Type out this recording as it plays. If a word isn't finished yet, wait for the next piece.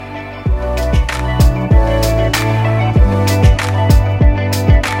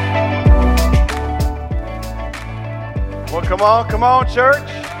Come on, church.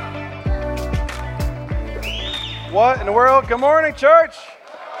 What in the world? Good morning, church.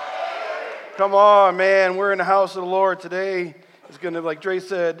 Come on, man. We're in the house of the Lord today. It's going to, like Dre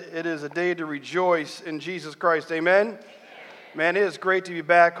said, it is a day to rejoice in Jesus Christ. Amen? Man, it is great to be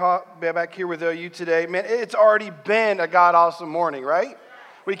back here with you today. Man, it's already been a God-awesome morning, right?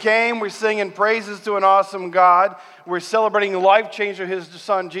 We came, we're singing praises to an awesome God. We're celebrating the life change of His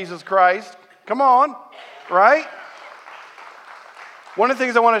Son, Jesus Christ. Come on, right? One of the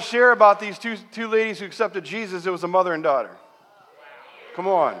things I want to share about these two ladies who accepted Jesus, it was a mother and daughter. Come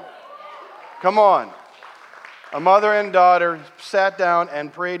on. A mother and daughter sat down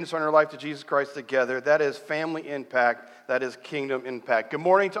and prayed and surrendered their life to Jesus Christ together. That is family impact. That is kingdom impact. Good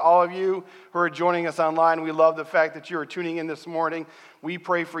morning to all of you who are joining us online. We love the fact that you are tuning in this morning. We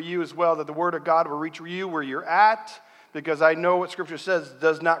pray for you as well, that the Word of God will reach you where you're at, because I know what Scripture says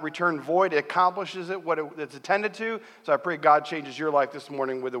does not return void. It accomplishes what it's intended to. So I pray God changes your life this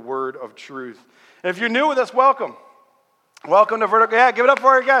morning with a word of truth. And if you're new with us, welcome. Welcome to Vertical. Yeah, give it up for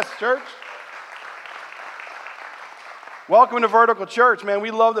our guests, church. Welcome to Vertical Church, man.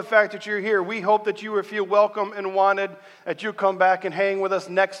 We love the fact that you're here. We hope that you will feel welcome and wanted, that you come back and hang with us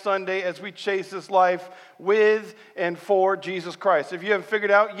next Sunday as we chase this life with and for Jesus Christ. If you haven't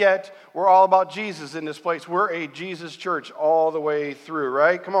figured out yet, we're all about Jesus in this place. We're a Jesus church all the way through,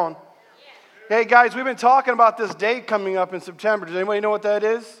 right? Come on. Yeah. Hey, guys, we've been talking about this day coming up in September. Does anybody know what that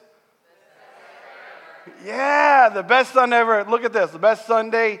is? Yeah, the best Sunday ever. Look at this. The best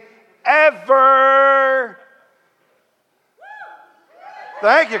Sunday ever.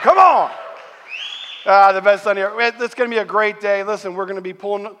 Thank you. Come on. The best Sunday ever. It's going to be a great day. Listen, we're going to be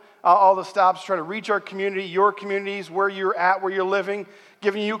pulling out all the stops, trying to reach our community, your communities, where you're at, where you're living,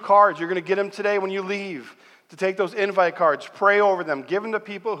 giving you cards. You're going to get them today when you leave, to take those invite cards, pray over them, give them to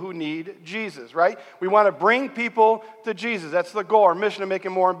people who need Jesus, right? We want to bring people to Jesus. That's the goal, our mission, of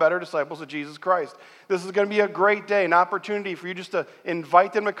making more and better disciples of Jesus Christ. This is going to be a great day, an opportunity for you just to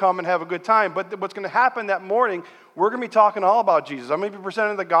invite them to come and have a good time. But what's going to happen that morning, we're going to be talking all about Jesus. I'm going to be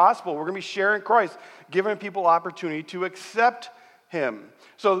presenting the gospel. We're going to be sharing Christ, giving people opportunity to accept Him.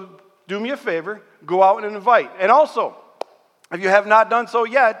 So do me a favor, go out and invite. And also, if you have not done so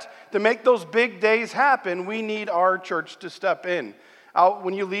yet, to make those big days happen, we need our church to step in.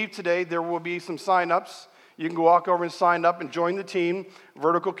 When you leave today, there will be some sign-ups. You can go walk over and sign up and join the team,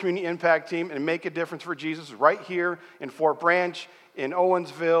 Vertical Community Impact Team, and make a difference for Jesus right here in Fort Branch, in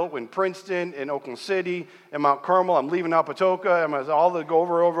Owensville, in Princeton, in Oakland City, in Mount Carmel. I'm leaving out Patoka. I'm all the go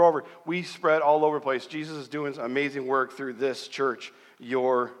over. We spread all over the place. Jesus is doing amazing work through this church,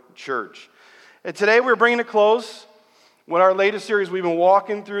 your church. And today we're bringing to close with our latest series. We've been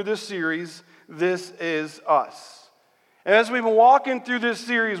walking through this series, This Is Us. And as we've been walking through this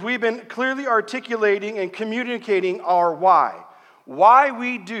series, we've been clearly articulating and communicating our why. Why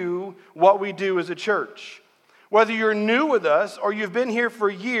we do what we do as a church. Whether you're new with us or you've been here for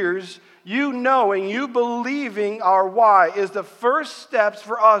years, you knowing, you believing our why is the first steps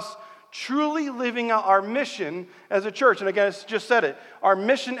for us truly living out our mission as a church. And again, I just said it. Our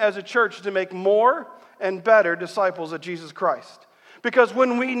mission as a church is to make more and better disciples of Jesus Christ. Because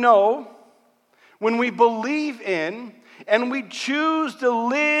when we know, when we believe in, and we choose to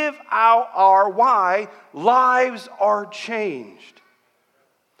live out our why, lives are changed.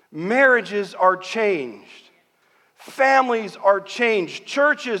 Marriages are changed. Families are changed.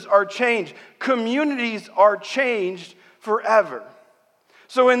 Churches are changed. Communities are changed forever.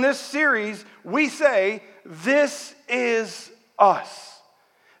 So in this series, we say, this is us.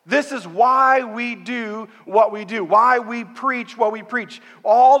 This is why we do what we do, why we preach what we preach,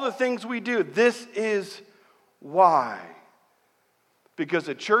 all the things we do. This is why. Because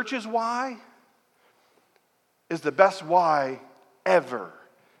the church's why is the best why ever.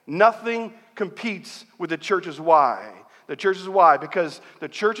 Nothing competes with the church's why. The church's why, because the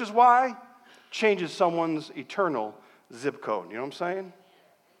church's why changes someone's eternal zip code. You know what I'm saying?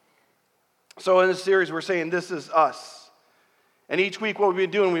 So in this series, we're saying this is us. And each week what we've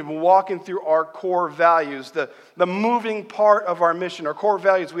been doing, we've been walking through our core values, the moving part of our mission. Our core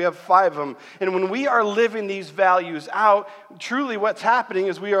values, we have 5 of them. And when we are living these values out, truly what's happening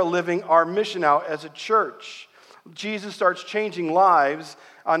is we are living our mission out as a church. Jesus starts changing lives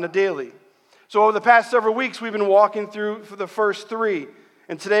on the daily. So over the past several weeks, we've been walking through for the first 3.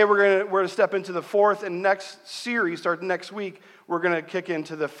 And today we're going to step into the 4th and next series, starting next week, we're going to kick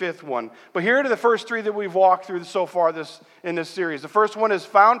into the 5th one. But here are the first 3 that we've walked through so far in this series. The first one is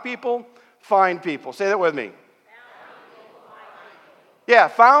found people, find people. Say that with me. Yeah,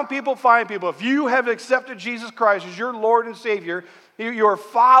 found people, find people. If you have accepted Jesus Christ as your Lord and Savior, You're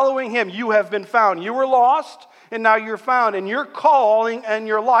following him. You have been found. You were lost, and now you're found. And your calling and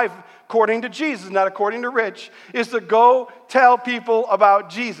your life, according to Jesus, not according to Rich, is to go tell people about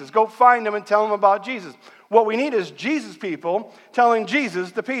Jesus. Go find them and tell them about Jesus. What we need is Jesus people telling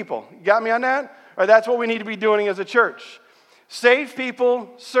Jesus to people. You got me on that? Or that's what we need to be doing as a church. Save people,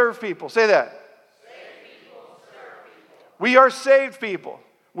 serve people. Say that. Save people, serve people. We are saved people.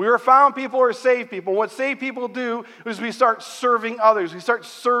 We are found people or saved people. What saved people do is we start serving others. We start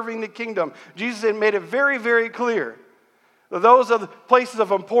serving the kingdom. Jesus had made it very, very clear. Those are the places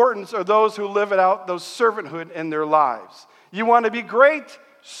of importance are those who live it out, those servanthood in their lives. You want to be great?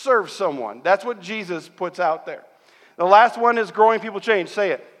 Serve someone. That's what Jesus puts out there. The last one is growing people change.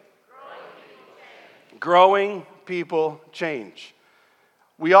 Say it. Growing people change.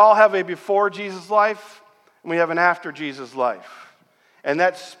 We all have a before Jesus life, and we have an after Jesus life. And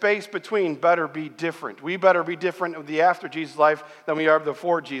that space between better be different. We better be different of the after Jesus life than we are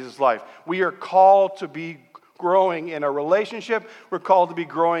before Jesus life. We are called to be growing in a relationship. We're called to be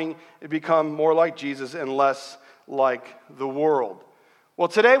growing and become more like Jesus and less like the world. Well,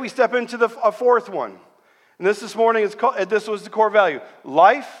 today we step into a fourth one. And this morning, this was the core value.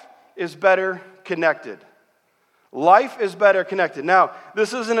 Life is better connected. Life is better connected. Now,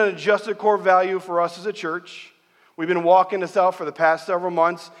 this isn't an adjusted core value for us as a church. We've been walking this out for the past several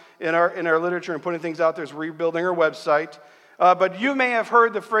months in our literature and putting things out there as rebuilding our website. But you may have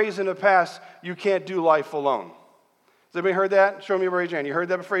heard the phrase in the past, you can't do life alone. Has anybody heard that? Show me your raise your hand. You heard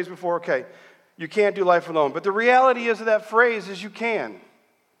that phrase before? Okay. You can't do life alone. But the reality is that phrase is you can.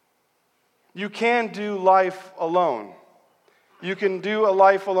 You can do life alone. You can do a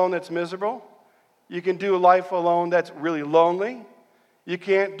life alone that's miserable. You can do a life alone that's really lonely. You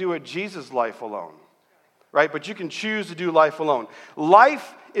can't do a Jesus life alone. Right? But you can choose to do life alone.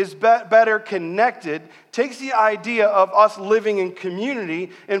 Life is better connected, takes the idea of us living in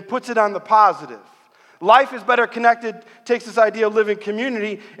community and puts it on the positive. Life is better connected, takes this idea of living in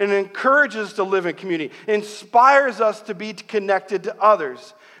community and encourages us to live in community, inspires us to be connected to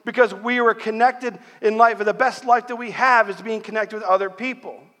others. Because we were connected in life, and the best life that we have is being connected with other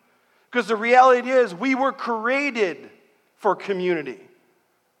people. Because the reality is we were created for community.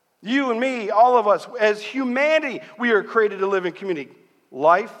 You and me, all of us, as humanity, we are created to live in community.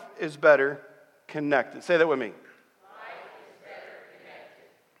 Life is better connected. Say that with me. Life is better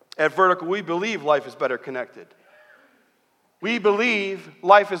connected. At Vertical, we believe life is better connected. We believe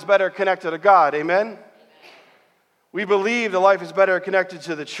life is better connected to God. Amen? We believe that life is better connected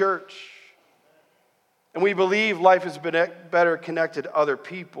to the church. And we believe life is better connected to other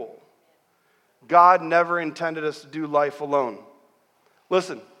people. God never intended us to do life alone.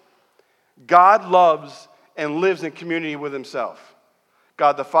 Listen. God loves and lives in community with himself.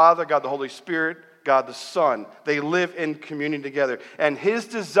 God the Father, God the Holy Spirit, God the Son. They live in community together. And his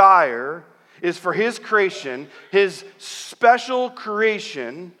desire is for his creation, his special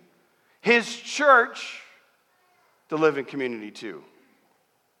creation, his church, to live in community too.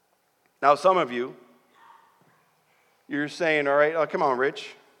 Now, some of you, you're saying, all right, come on, Rich.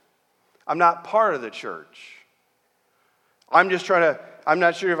 I'm not part of the church. I'm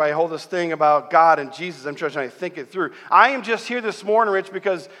not sure if I hold this thing about God and Jesus. I'm trying to think it through. I am just here this morning, Rich,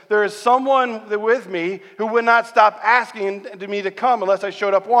 because there is someone with me who would not stop asking me to come unless I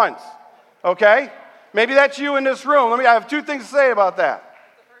showed up once. Okay? Maybe that's you in this room. I have two things to say about that.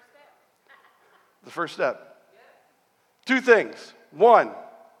 The first step. Two things. One,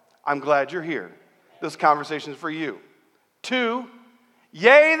 I'm glad you're here. This conversation is for you. Two,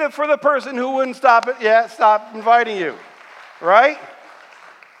 yay for the person who wouldn't stop inviting you. Right?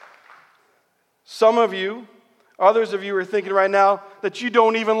 Some of you, others of you are thinking right now that you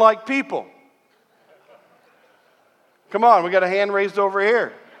don't even like people. Come on, we got a hand raised over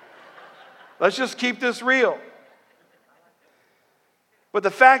here. Let's just keep this real. But the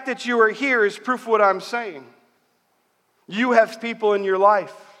fact that you are here is proof of what I'm saying. You have people in your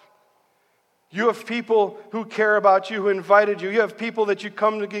life. You have people who care about you, who invited you. You have people that you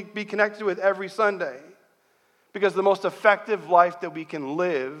come to be connected with every Sunday. Because the most effective life that we can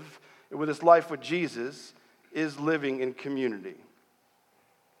live with this life with Jesus is living in community.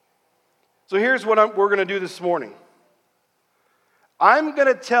 So here's what we're going to do this morning. I'm going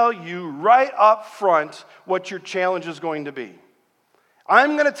to tell you right up front what your challenge is going to be.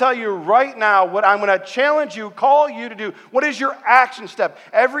 I'm going to tell you right now what I'm going to challenge you, call you to do. What is your action step?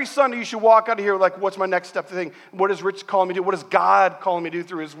 Every Sunday you should walk out of here like, what's my next step to think? What is Rich calling me to do? What is God calling me to do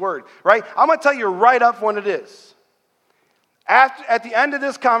through his word? Right? I'm going to tell you right up when it is. At the end of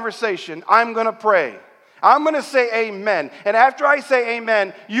this conversation, I'm going to pray. I'm going to say amen. And after I say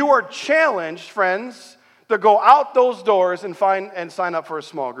amen, you are challenged, friends, to go out those doors and find and sign up for a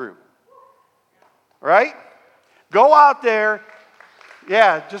small group. Right? Go out there.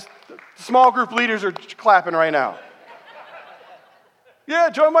 Yeah, just small group leaders are clapping right now. Yeah,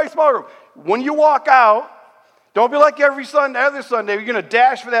 join my small group. When you walk out, don't be like every other Sunday. You're going to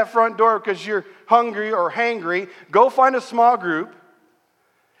dash for that front door because you're hungry or hangry. Go find a small group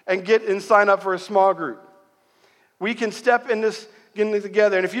and get and sign up for a small group. We can step in this getting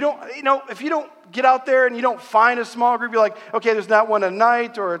together. And if you don't get out there and you don't find a small group, you're like, okay, there's not one a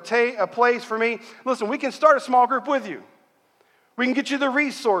night or a place for me. Listen, we can start a small group with you. We can get you the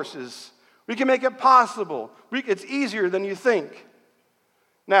resources. We can make it possible. It's easier than you think.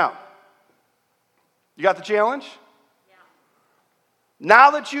 Now, you got the challenge? Yeah.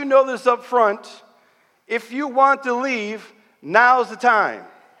 Now that you know this up front, if you want to leave, now's the time.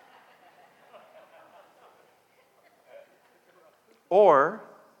 Or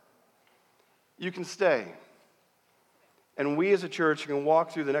you can stay. And we as a church can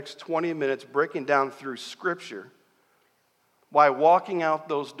walk through the next 20 minutes breaking down through Scripture why walking out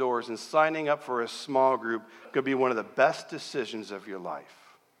those doors and signing up for a small group could be one of the best decisions of your life.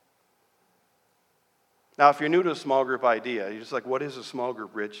 Now, if you're new to a small group idea, you're just like, what is a small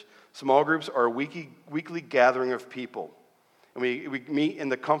group, Rich? Small groups are a weekly gathering of people. And we meet in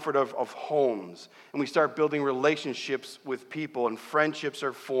the comfort of homes. And we start building relationships with people, and friendships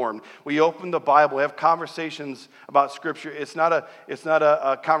are formed. We open the Bible, have conversations about Scripture. It's not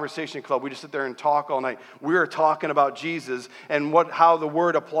a conversation club. We just sit there and talk all night. We're talking about Jesus and how the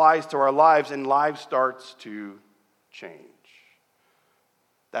Word applies to our lives, and lives starts to change.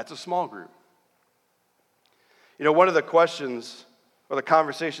 That's a small group. You know, one of the questions or the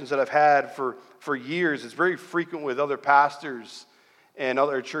conversations that I've had for years, it's very frequent with other pastors and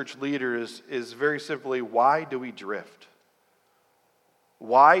other church leaders, is very simply, why do we drift?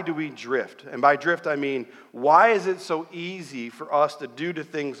 Why do we drift? And by drift, I mean, why is it so easy for us to do the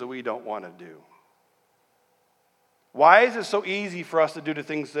things that we don't want to do? Why is it so easy for us to do the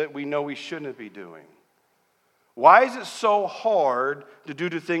things that we know we shouldn't be doing? Why is it so hard to do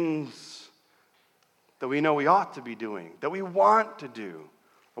the things that we know we ought to be doing, that we want to do?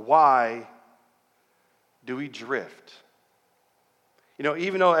 Why do we drift? You know,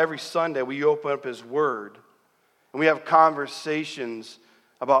 even though every Sunday we open up His Word and we have conversations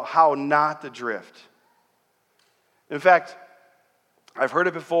about how not to drift. In fact, I've heard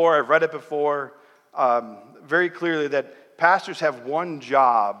it before, I've read it before, very clearly that pastors have one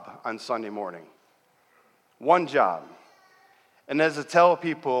job on Sunday morning. One job. And that's to tell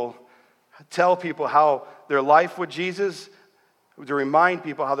people how their life with Jesus, to remind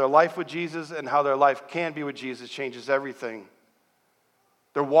people how their life with Jesus and how their life can be with Jesus changes everything.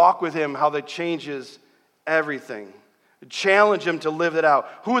 Their walk with Him, how that changes everything. Challenge them to live it out.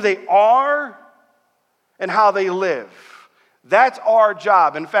 Who they are and how they live. That's our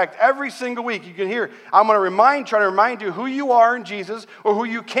job. In fact, every single week you can hear, I'm going to try to remind you who you are in Jesus, or who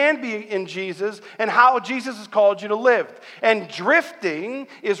you can be in Jesus, and how Jesus has called you to live. And drifting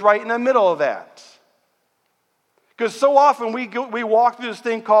is right in the middle of that. Because so often we walk through this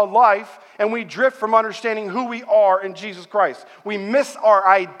thing called life, and we drift from understanding who we are in Jesus Christ. We miss our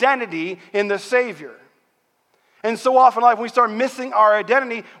identity in the Savior. And so often in life, when we start missing our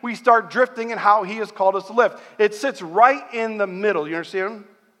identity, we start drifting in how He has called us to live. It sits right in the middle. You understand?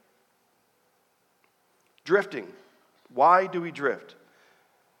 Drifting. Why do we drift?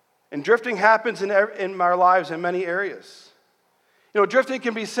 And drifting happens in our lives in many areas. You know, drifting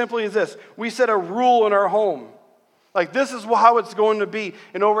can be simply as this. We set a rule in our home. Like, this is how it's going to be.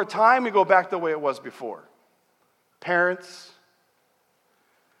 And over time, we go back the way it was before. Parents,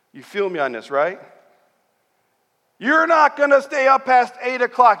 you feel me on this, right? You're not going to stay up past 8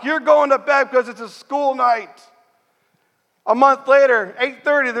 o'clock. You're going to bed because it's a school night. A month later,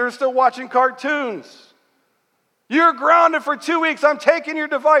 8:30, they're still watching cartoons. You're grounded for 2 weeks. I'm taking your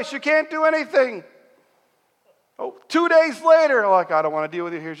device. You can't do anything. Oh, 2 days later, like, I don't want to deal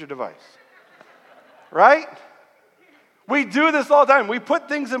with you. Here's your device. Right? We do this all the time. We put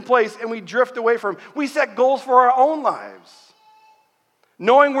things in place and we drift away from them. We set goals for our own lives,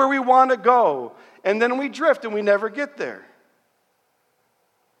 knowing where we want to go. And then we drift and we never get there.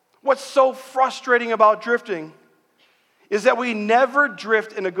 What's so frustrating about drifting is that we never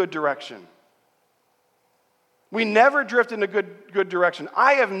drift in a good direction. We never drift in a good direction.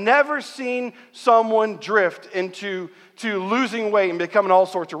 I have never seen someone drift into losing weight and becoming all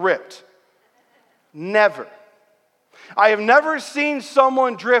sorts of ripped. Never. I have never seen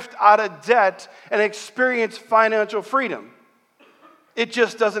someone drift out of debt and experience financial freedom. It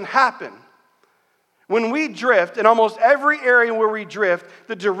just doesn't happen. When we drift, in almost every area where we drift,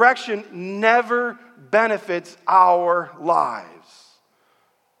 the direction never benefits our lives.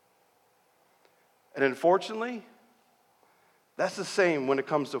 And unfortunately, that's the same when it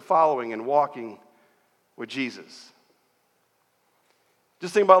comes to following and walking with Jesus.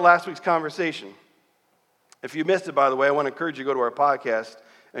 Just think about last week's conversation. If you missed it, by the way, I want to encourage you to go to our podcast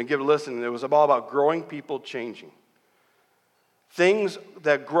and give it a listen. It was all about growing people changing. Things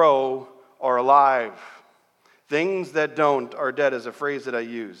that grow are alive. Things that don't are dead is a phrase that I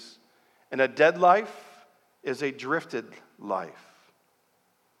use. And a dead life is a drifted life.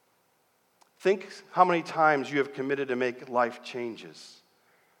 Think how many times you have committed to make life changes.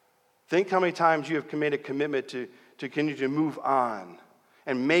 Think how many times you have made a commitment to continue to move on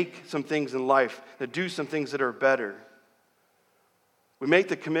and make some things in life, to do some things that are better. We make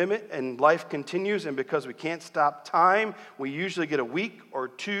the commitment and life continues, and because we can't stop time, we usually get a week or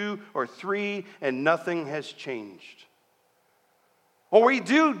 2 or 3 and nothing has changed. Or we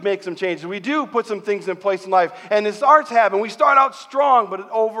do make some changes. We do put some things in place in life, and it starts happening. We start out strong, but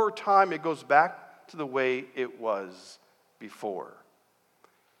over time it goes back to the way it was before.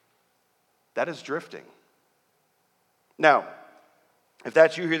 That is drifting. Now, if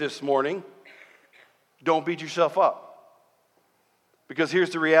that's you here this morning, don't beat yourself up. Because here's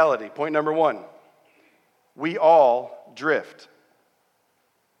the reality. Point number 1. We all drift.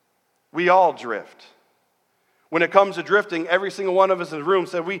 We all drift. When it comes to drifting, every single one of us in the room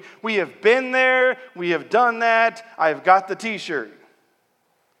said, we have been there, we have done that, I've got the t-shirt.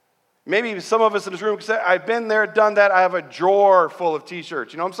 Maybe some of us in this room say, I've been there, done that, I have a drawer full of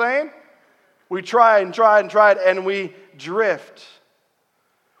t-shirts. You know what I'm saying? We tried and tried and tried, and we drift.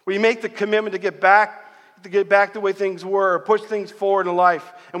 We make the commitment to get back the way things were, push things forward in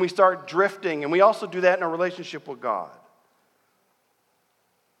life, and we start drifting. And we also do that in our relationship with God.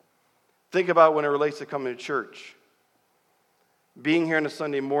 Think about when it relates to coming to church. Being here on a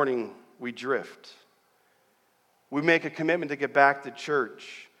Sunday morning, we drift. We make a commitment to get back to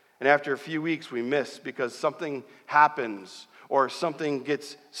church, and after a few weeks, we miss because something happens or something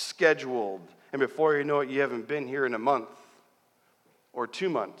gets scheduled, and before you know it, you haven't been here in a month or 2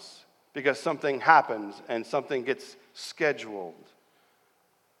 months. Because something happens and something gets scheduled.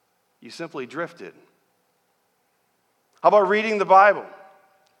 You simply drifted. How about reading the Bible?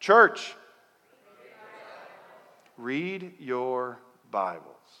 Church, read your Bibles.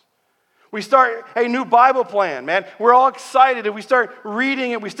 We start a new Bible plan, man. We're all excited. If we start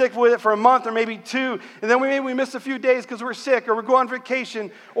reading it, we stick with it for a month or maybe 2, and then maybe we miss a few days because we're sick or we go on vacation,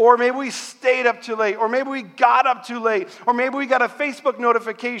 or maybe we stayed up too late, or maybe we got up too late, or maybe we got a Facebook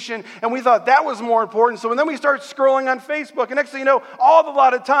notification and we thought that was more important. So then we start scrolling on Facebook, and next thing you know, all the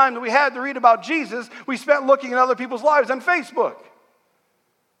lot of time that we had to read about Jesus, we spent looking at other people's lives on Facebook.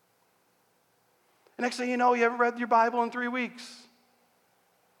 And next thing you know, you haven't read your Bible in 3 weeks.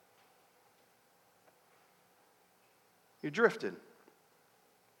 You drifted.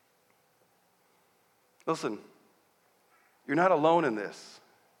 Listen, you're not alone in this.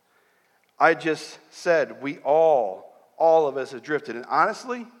 I just said we all of us have drifted. And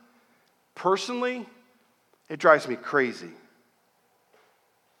honestly, personally, it drives me crazy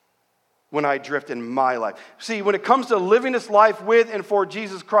when I drift in my life. See, when it comes to living this life with and for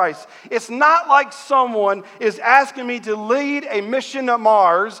Jesus Christ, it's not like someone is asking me to lead a mission to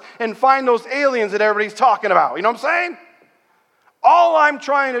Mars and find those aliens that everybody's talking about. You know what I'm saying? All I'm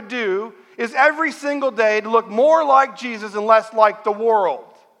trying to do is every single day to look more like Jesus and less like the world.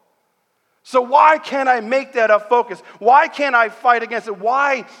 So why can't I make that a focus? Why can't I fight against it?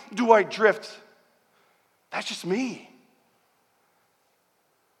 Why do I drift? That's just me.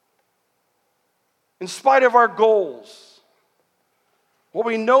 In spite of our goals, what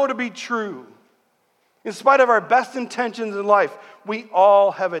we know to be true, in spite of our best intentions in life, we all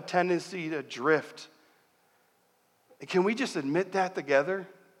have a tendency to drift. And can we just admit that together?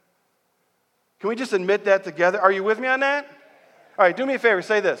 Can we just admit that together? Are you with me on that? All right, do me a favor.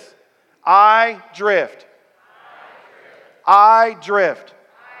 Say this. I drift. I drift.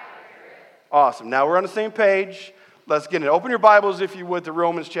 Awesome. Now we're on the same page. Let's get it. Open your Bibles, if you would, to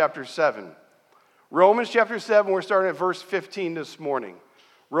Romans chapter 7. Romans chapter 7, we're starting at verse 15 this morning.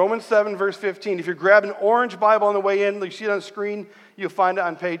 Romans 7, verse 15. If you grab an orange Bible on the way in, you see it on the screen, you'll find it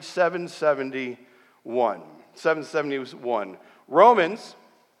on page 771. 771. Romans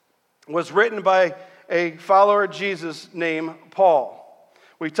was written by a follower of Jesus named Paul.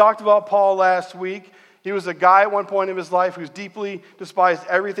 We talked about Paul last week. He was a guy at one point in his life who deeply despised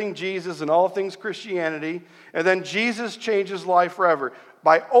everything Jesus and all things Christianity. And then Jesus changed his life forever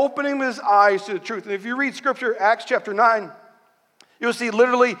by opening his eyes to the truth. And if you read Scripture, Acts chapter 9, You'll see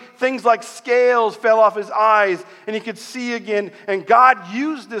literally things like scales fell off his eyes and he could see again. And God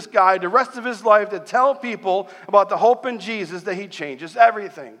used this guy the rest of his life to tell people about the hope in Jesus, that he changes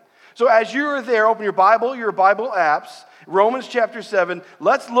everything. So as you're there, open your Bible apps, Romans chapter 7.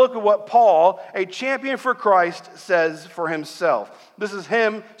 Let's look at what Paul, a champion for Christ, says for himself. This is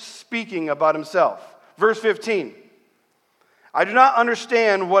him speaking about himself. Verse 15. I do not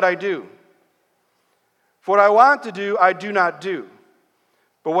understand what I do. For what I want to do, I do not do.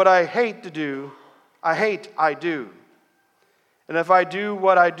 But what I hate to do, I do. And if I do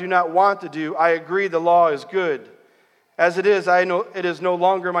what I do not want to do, I agree the law is good. As it is, I know it is no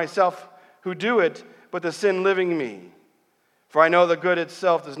longer myself who do it, but the sin living in me. For I know the good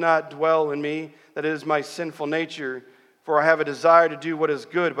itself does not dwell in me, that it is my sinful nature. For I have a desire to do what is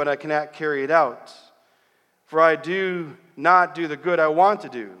good, but I cannot carry it out. For I do not do the good I want to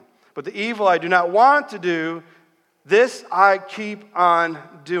do, but the evil I do not want to do, this I keep on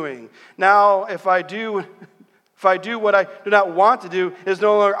doing. Now, if I do what I do not want to do, it is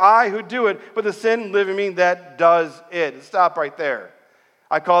no longer I who do it, but the sin living in me that does it. Stop right there.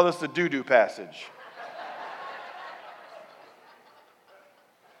 I call this the doo-doo passage.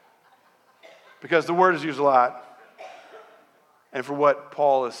 Because the word is used a lot, and for what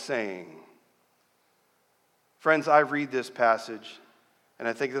Paul is saying. Friends, I read this passage, and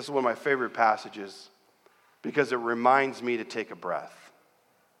I think this is one of my favorite passages because it reminds me to take a breath.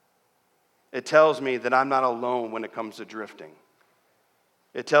 It tells me that I'm not alone when it comes to drifting.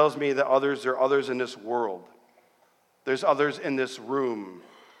 It tells me that there are others in this world. There's others in this room.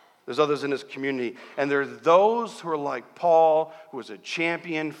 There's others in this community. And there are those who are like Paul, who was a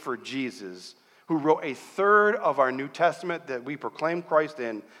champion for Jesus, who wrote a third of our New Testament that we proclaim Christ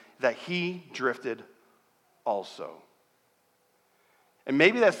in, that he drifted also. And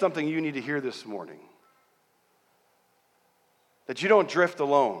maybe that's something you need to hear this morning. That you don't drift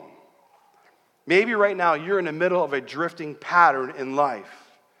alone. Maybe right now you're in the middle of a drifting pattern in life.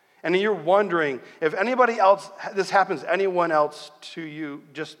 And you're wondering if anybody else, this happens to anyone else to you,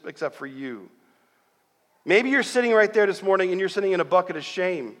 just except for you. Maybe you're sitting right there this morning and you're sitting in a bucket of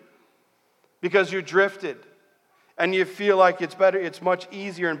shame because you drifted. And you feel like it's much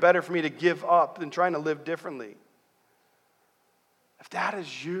easier and better for me to give up than trying to live differently. If that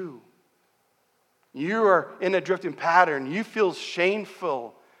is you, you are in a drifting pattern, you feel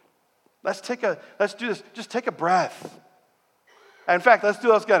shameful. Let's do this. Just take a breath. And in fact, let's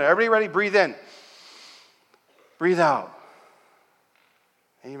do this again. Everybody ready? Breathe in. Breathe out.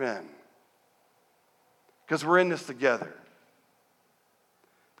 Amen. Because we're in this together.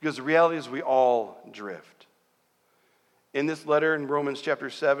 Because the reality is we all drift. In this letter in Romans chapter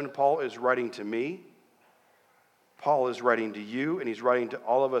 7, Paul is writing to me. Paul is writing to you, and he's writing to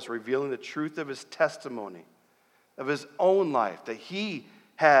all of us, revealing the truth of his testimony, of his own life, that he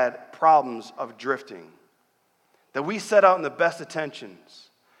had problems of drifting, that we set out in the best intentions,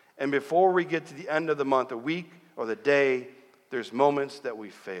 and before we get to the end of the month, a week, or the day, there's moments that we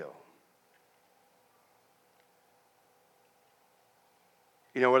fail.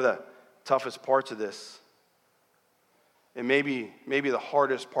 You know, one of the toughest parts of this, and maybe the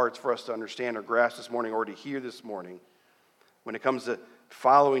hardest parts for us to understand or grasp this morning or to hear this morning, when it comes to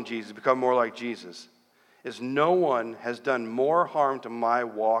following Jesus, become more like Jesus, is no one has done more harm to my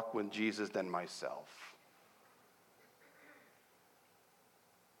walk with Jesus than myself.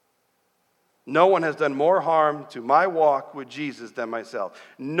 No one has done more harm to my walk with Jesus than myself.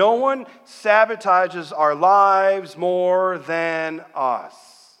 No one sabotages our lives more than us.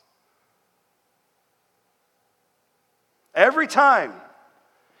 Every time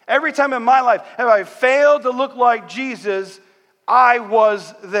in my life have I failed to look like Jesus, I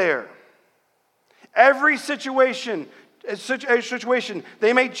was there. Every situation,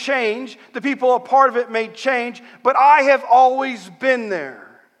 they may change, the people a part of it may change, but I have always been there.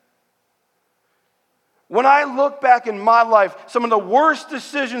 When I look back in my life, some of the worst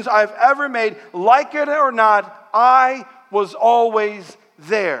decisions I've ever made, like it or not, I was always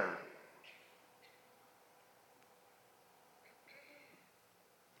there.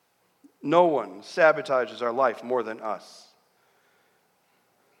 No one sabotages our life more than us.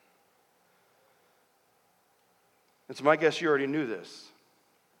 And so my guess you already knew this.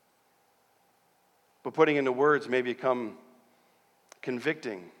 But putting into words may become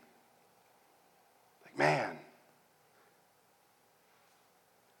convicting. Like, man.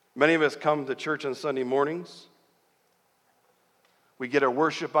 Many of us come to church on Sunday mornings. We get our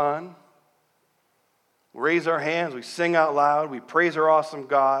worship on. We raise our hands. We sing out loud. We praise our awesome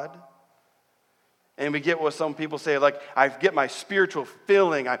God. And we get what some people say, like, I get my spiritual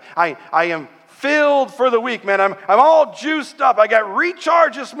filling. I am filled for the week, man. I'm all juiced up. I got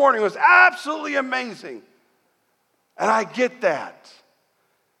recharged this morning. It was absolutely amazing. And I get that.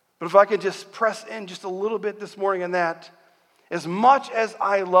 But if I could just press in just a little bit this morning on that, as much as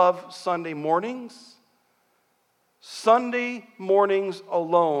I love Sunday mornings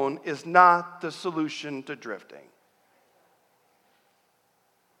alone is not the solution to drifting.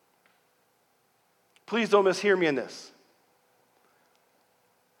 Please don't mishear me in this.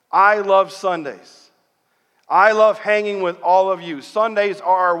 I love Sundays. I love hanging with all of you. Sundays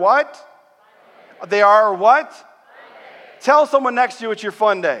are what? Fun day. They are what? Fun day. Tell someone next to you it's your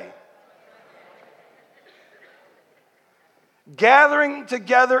fun day. Gathering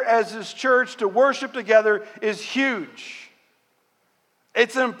together as this church to worship together is huge.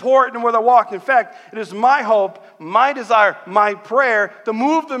 It's important where they walk. In fact, it is my hope, my desire, my prayer to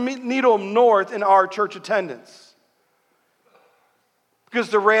move the needle north in our church attendance. Because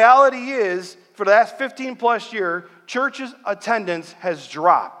the reality is, for the last 15 plus years, church's attendance has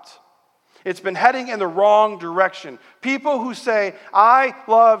dropped. It's been heading in the wrong direction. People who say, I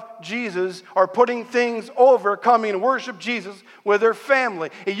love Jesus, are putting things over coming and worship Jesus with their family.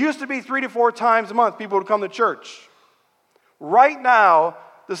 It used to be 3 to 4 times a month people would come to church. Right now,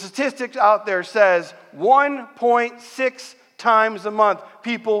 the statistics out there says 1.6 times a month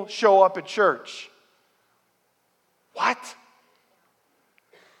people show up at church. What?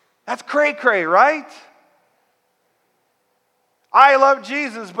 That's cray-cray, right? I love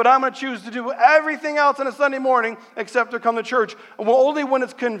Jesus, but I'm going to choose to do everything else on a Sunday morning except to come to church, only when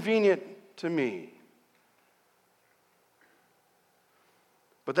it's convenient to me.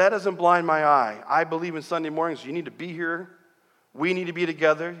 But that doesn't blind my eye. I believe in Sunday mornings. You need to be here. We need to be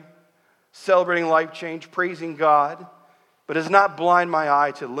together, celebrating life change, praising God. But it does not blind my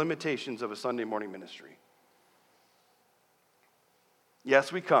eye to the limitations of a Sunday morning ministry.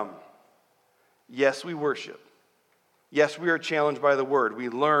 Yes, we come. Yes, we worship. Yes, we are challenged by the Word. We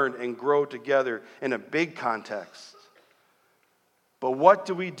learn and grow together in a big context. But what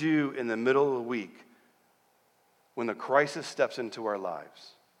do we do in the middle of the week when the crisis steps into our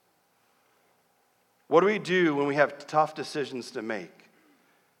lives? What do we do when we have tough decisions to make?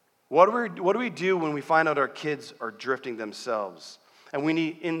 What do we do when we find out our kids are drifting themselves and we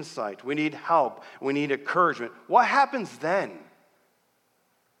need insight, we need help, we need encouragement? What happens then?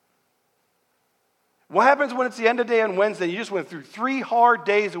 What happens when it's the end of the day on Wednesday, you just went through 3 hard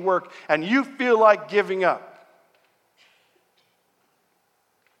days of work and you feel like giving up?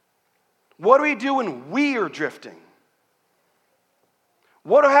 What do we do when we are drifting?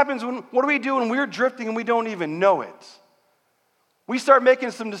 What do we do when we're drifting and we don't even know it? We start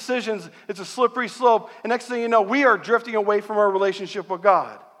making some decisions, it's a slippery slope, and next thing you know, we are drifting away from our relationship with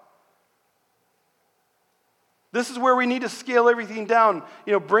God. This is where we need to scale everything down,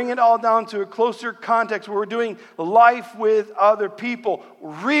 bring it all down to a closer context where we're doing life with other people,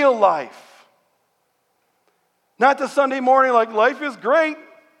 real life. Not the Sunday morning like, life is great.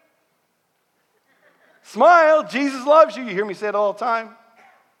 Smile, Jesus loves you. You hear me say it all the time.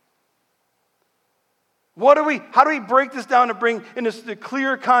 How do we break this down to bring in the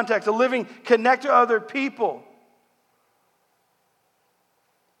clear context of living connect to other people?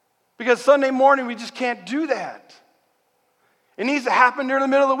 Because Sunday morning, we just can't do that. It needs to happen during the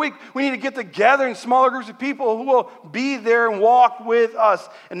middle of the week. We need to get together in smaller groups of people who will be there and walk with us.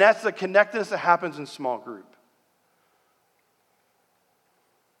 And that's the connectedness that happens in small group.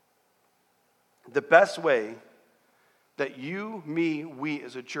 The best way that you, me, we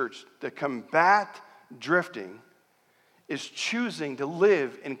as a church to combat drifting is choosing to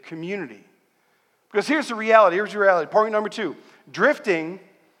live in community. Because here's the reality. Point number 2. Drifting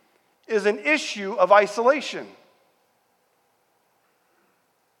is an issue of isolation.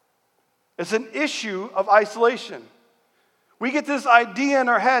 It's an issue of isolation. We get this idea in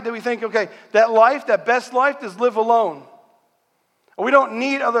our head that we think, okay, that best life is live alone. We don't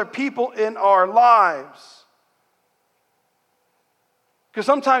need other people in our lives. Because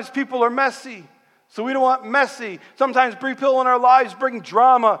sometimes people are messy, so we don't want messy. Sometimes people in our lives bring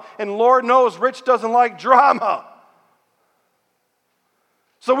drama, and Lord knows Rich doesn't like drama.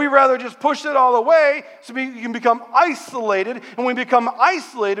 So we rather just push it all away so we can become isolated. And when we become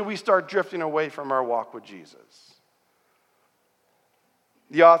isolated, we start drifting away from our walk with Jesus.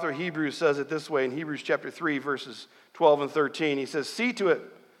 The author of Hebrews says it this way in Hebrews chapter 3, verses 12 and 13. He says, see to it,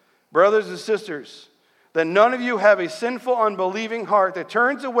 brothers and sisters, that none of you have a sinful, unbelieving heart that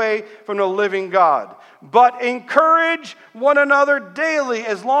turns away from the living God. But encourage one another daily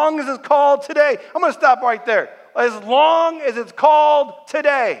as long as it's called today. I'm going to stop right there. As long as it's called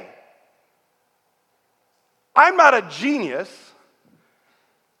today. I'm not a genius,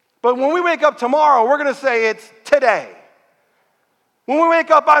 but when we wake up tomorrow, we're going to say it's today. When we wake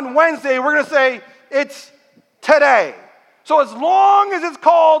up on Wednesday, we're going to say it's today. So as long as it's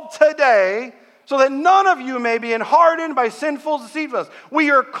called today, so that none of you may be hardened by sinful deceitfulness. We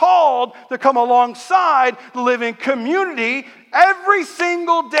are called to come alongside the living community every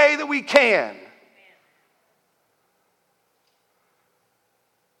single day that we can.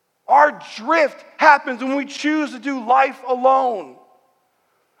 Our drift happens when we choose to do life alone.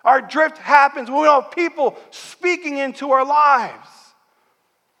 Our drift happens when we don't have people speaking into our lives.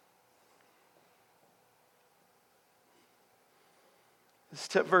 This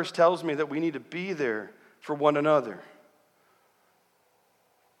verse tells me that we need to be there for one another.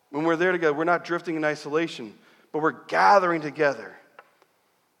 When we're there together, we're not drifting in isolation, but we're gathering together.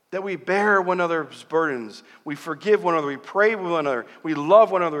 That we bear one another's burdens. We forgive one another. We pray with one another. We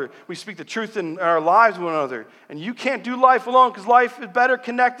love one another. We speak the truth in our lives with one another. And you can't do life alone because life is better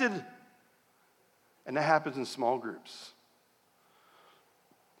connected. And that happens in small groups.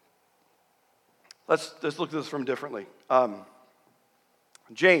 Let's look at this from differently.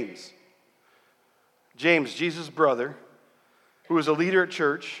 James, Jesus' brother, who was a leader at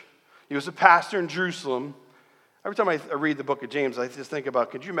church. He was a pastor in Jerusalem. Every time I read the book of James, I just think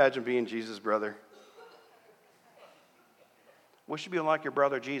about, could you imagine being Jesus' brother? Wish you'd be like your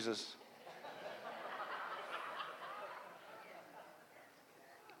brother Jesus.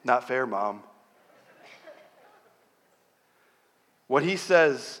 Not fair, Mom. What he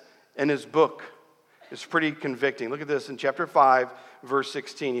says in his book is pretty convicting. Look at this in chapter 5, verse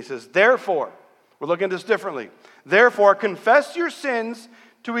 16. He says, therefore, we're looking at this differently. Therefore, confess your sins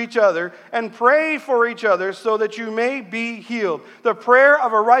to each other and pray for each other so that you may be healed. The prayer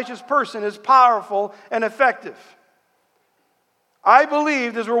of a righteous person is powerful and effective. I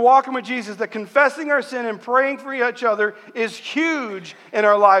believe, as we're walking with Jesus, that confessing our sin and praying for each other is huge in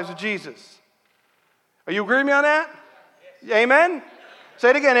our lives with Jesus. Are you agreeing with me on that? Yes. Amen?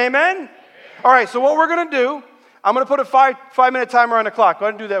 Say it again, amen? All right, so what we're going to do, I'm going to put a five-minute timer on the clock. Go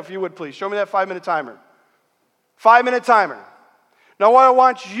ahead and do that if you would, please. Show me that 5-minute timer. 5-minute timer. Now, what I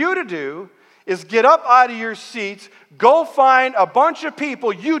want you to do is get up out of your seats, go find a bunch of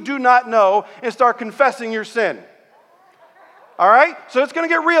people you do not know, and start confessing your sin. All right? So it's going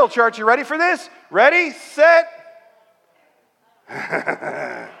to get real, church. You ready for this? Ready, set.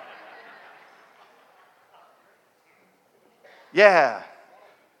 Yeah.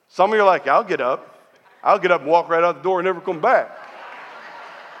 Some of you are like, I'll get up and walk right out the door and never come back.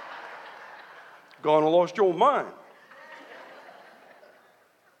 Gone and lost your mind.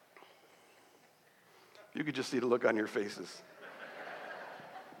 You could just see the look on your faces.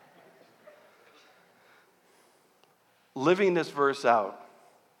 Living this verse out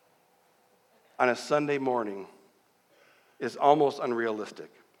on a Sunday morning is almost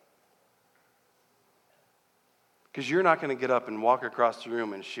unrealistic. Because you're not going to get up and walk across the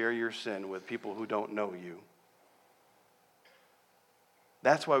room and share your sin with people who don't know you.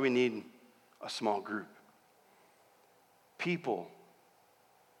 That's why we need a small group. People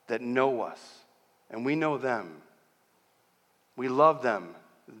that know us. And we know them. We love them.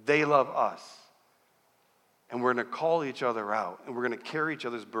 They love us. And we're going to call each other out. And we're going to carry each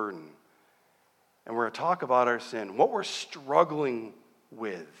other's burden. And we're going to talk about our sin, what we're struggling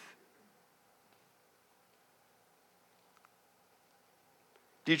with.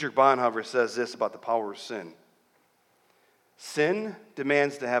 Dietrich Bonhoeffer says this about the power of sin. Sin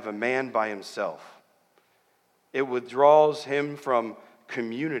demands to have a man by himself. It withdraws him from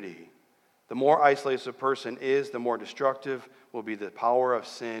community. The more isolated a person is, the more destructive will be the power of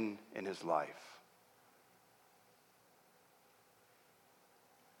sin in his life.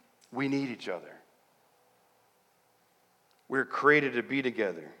 We need each other. We're created to be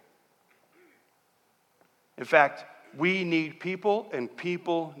together. In fact, we need people and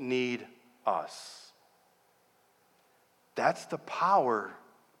people need us. That's the power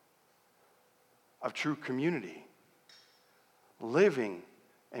of true community. Living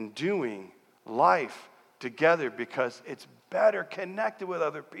and doing life together because it's better connected with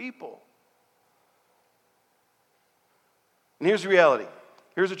other people. And here's the reality.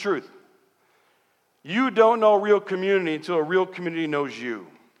 Here's the truth. You don't know real community until a real community knows you.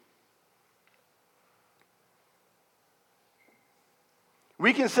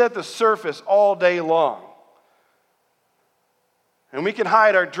 We can sit at the surface all day long. And we can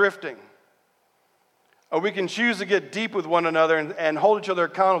hide our drifting. Or we can choose to get deep with one another and hold each other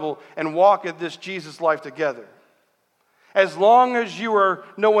accountable and walk at this Jesus life together. As long as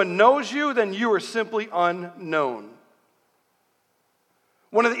no one knows you, then you are simply unknown.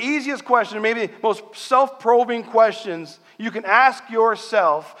 One of the easiest questions, maybe the most self-probing questions you can ask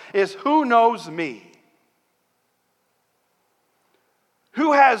yourself is, who knows me?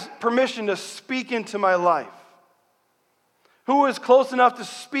 Who has permission to speak into my life? Who is close enough to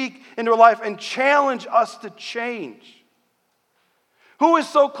speak into our life and challenge us to change? Who is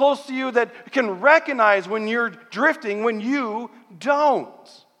so close to you that can recognize when you're drifting when you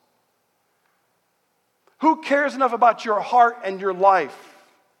don't? Who cares enough about your heart and your life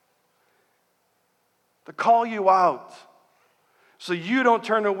to call you out so you don't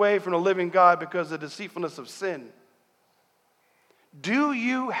turn away from the living God because of the deceitfulness of sin? Do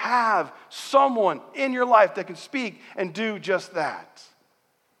you have someone in your life that can speak and do just that?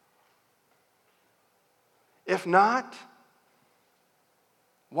 If not,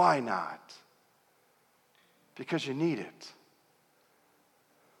 why not? Because you need it.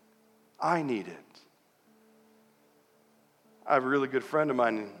 I need it. I have a really good friend of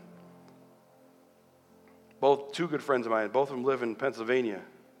mine, two good friends of mine, both of them live in Pennsylvania.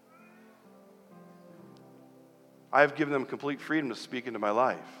 I have given them complete freedom to speak into my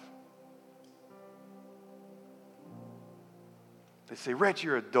life. They say, Rich,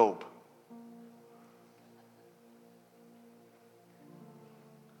 you're a dope.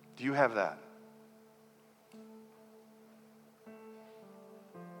 Do you have that?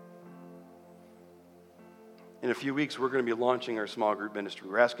 In a few weeks, we're going to be launching our small group ministry.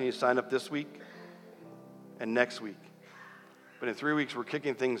 We're asking you to sign up this week and next week. But in 3 weeks, we're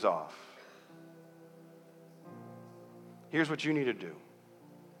kicking things off. Here's what you need to do.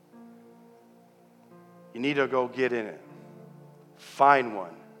 You need to go get in it. Find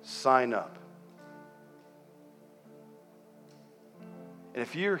one. Sign up. And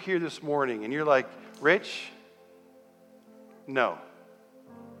if you're here this morning and you're like, Rich, no.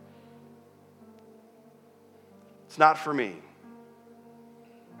 It's not for me.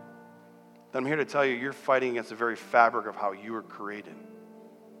 Then I'm here to tell you, you're fighting against the very fabric of how you were created.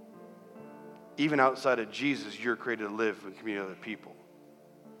 Even outside of Jesus, you're created to live in community with other people.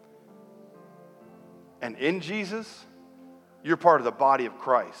 And in Jesus, you're part of the body of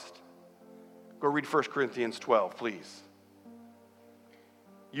Christ. Go read 1 Corinthians 12, please.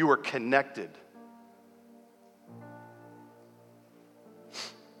 You are connected.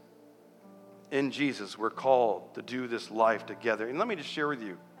 In Jesus, we're called to do this life together. And let me just share with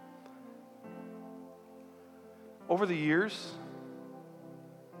you. Over the years,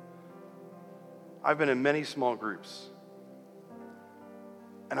 I've been in many small groups.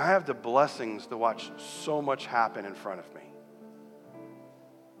 And I have the blessings to watch so much happen in front of me.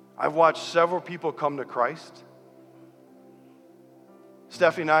 I've watched several people come to Christ.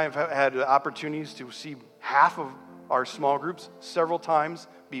 Stephanie and I have had opportunities to see half of our small groups several times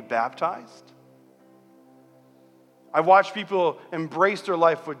be baptized. I've watched people embrace their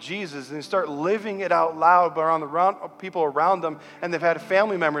life with Jesus and start living it out loud around people around them, and they've had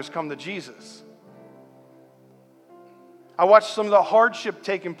family members come to Jesus. I watched some of the hardship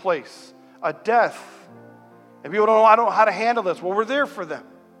taking place, a death, and people don't know, I don't know how to handle this. Well, we're there for them.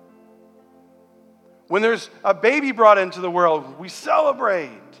 When there's a baby brought into the world, we celebrate.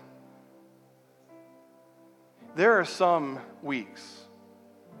 There are some weeks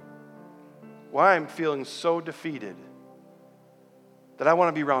where I'm feeling so defeated that I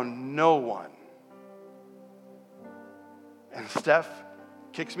want to be around no one. And Steph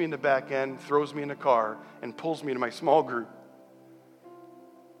kicks me in the back end, throws me in the car, and pulls me into my small group.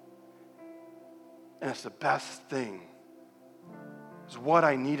 And it's the best thing. It's what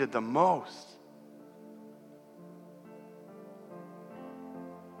I needed the most.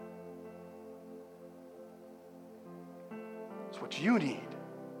 It's what you need.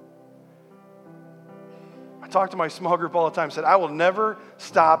 I talk to my small group all the time, said, I will never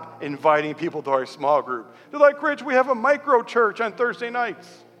stop inviting people to our small group. They're like, Rich, we have a micro church on Thursday nights.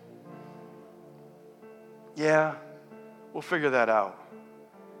 Yeah, we'll figure that out.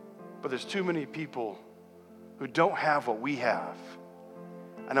 But there's too many people who don't have what we have.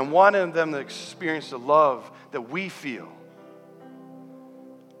 And I wanted them to experience the love that we feel.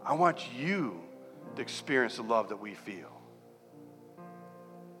 I want you to experience the love that we feel.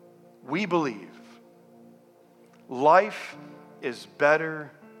 We believe life is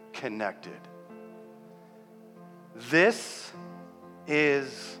better connected. This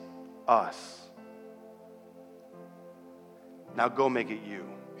is us. Now go make it you.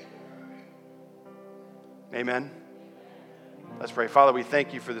 Amen. Let's pray. Father, we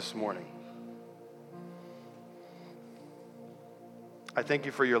thank you for this morning. I thank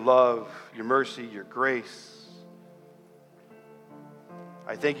you for your love, your mercy, your grace.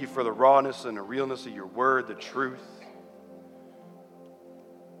 I thank you for the rawness and the realness of your word, the truth.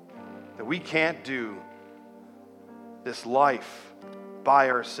 that we can't do this life by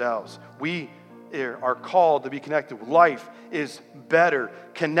ourselves. We are called to be connected with life is better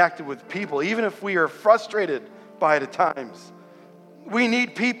connected with people, even if we are frustrated by it at times. We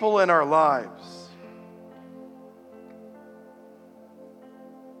need people in our lives.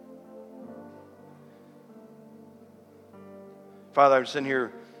 Father, I'm sitting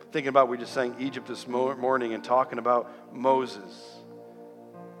here thinking about, we just sang Egypt this morning and talking about Moses.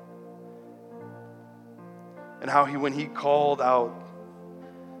 And how when he called out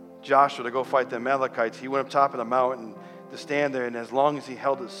Joshua to go fight the Amalekites, he went up top of the mountain to stand there, and as long as he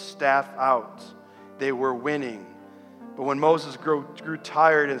held his staff out, they were winning. But when Moses grew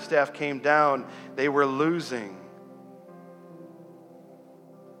tired and the staff came down, they were losing.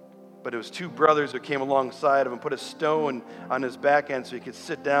 But it was two brothers who came alongside of him, put a stone on his back end so he could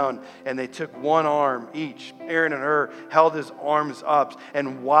sit down, and they took one arm each. Aaron and Hur held his arms up,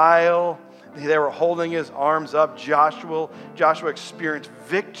 and while they were holding his arms up, Joshua experienced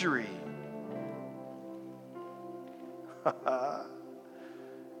victory.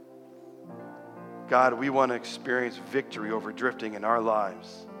 God, we want to experience victory over drifting in our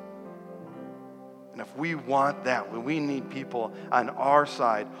lives. And if we want that, we need people on our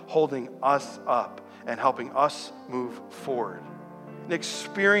side holding us up and helping us move forward. And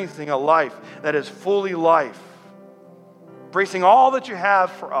experiencing a life that is fully life. Embracing all that you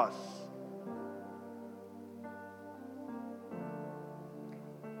have for us.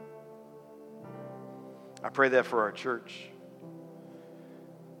 I pray that for our church.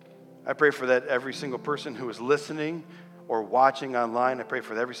 I pray for that every single person who is listening or watching online. I pray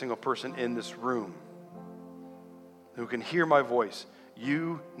for every single person in this room who can hear my voice.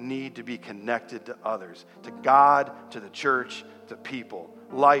 You need to be connected to others, to God, to the church, to people.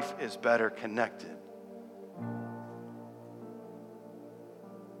 Life is better connected.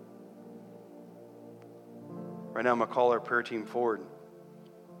 Right now, I'm going to call our prayer team forward.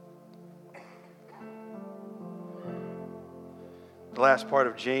 The last part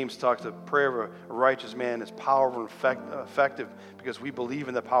of James talks the prayer of a righteous man is powerful and effective because we believe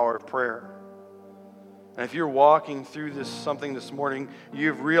in the power of prayer. And if you're walking through something this morning,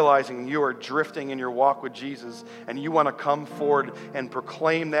 you're realizing you are drifting in your walk with Jesus, and you want to come forward and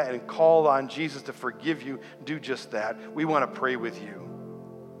proclaim that and call on Jesus to forgive you, do just that. We want to pray with you.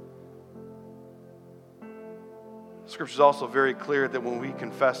 Scripture is also very clear that when we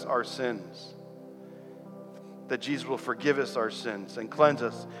confess our sins, that Jesus will forgive us our sins and cleanse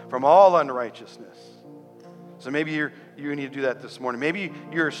us from all unrighteousness. So maybe you need to do that this morning. Maybe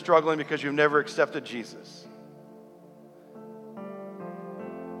you're struggling because you've never accepted Jesus.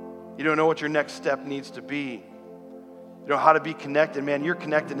 You don't know what your next step needs to be. You don't know how to be connected. Man, your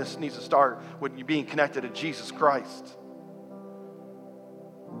connectedness needs to start with you being connected to Jesus Christ.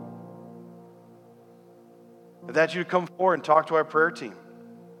 If that's you, come forward and talk to our prayer team.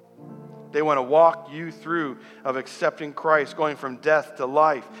 They want to walk you through of accepting Christ, going from death to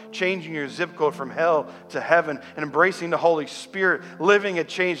life, changing your zip code from hell to heaven, and embracing the Holy Spirit, living a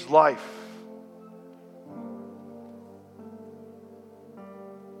changed life.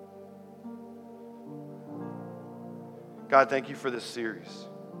 God, thank you for this series.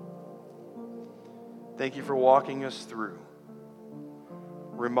 Thank you for walking us through,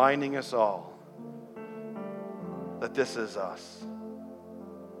 reminding us all that this is us.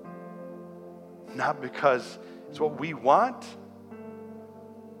 Not because it's what we want,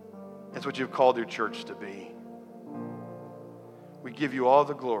 it's what you've called your church to be. We give you all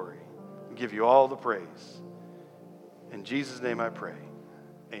the glory. We give you all the praise. In Jesus' name I pray.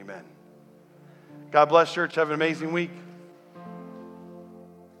 Amen. God bless, church. Have an amazing week.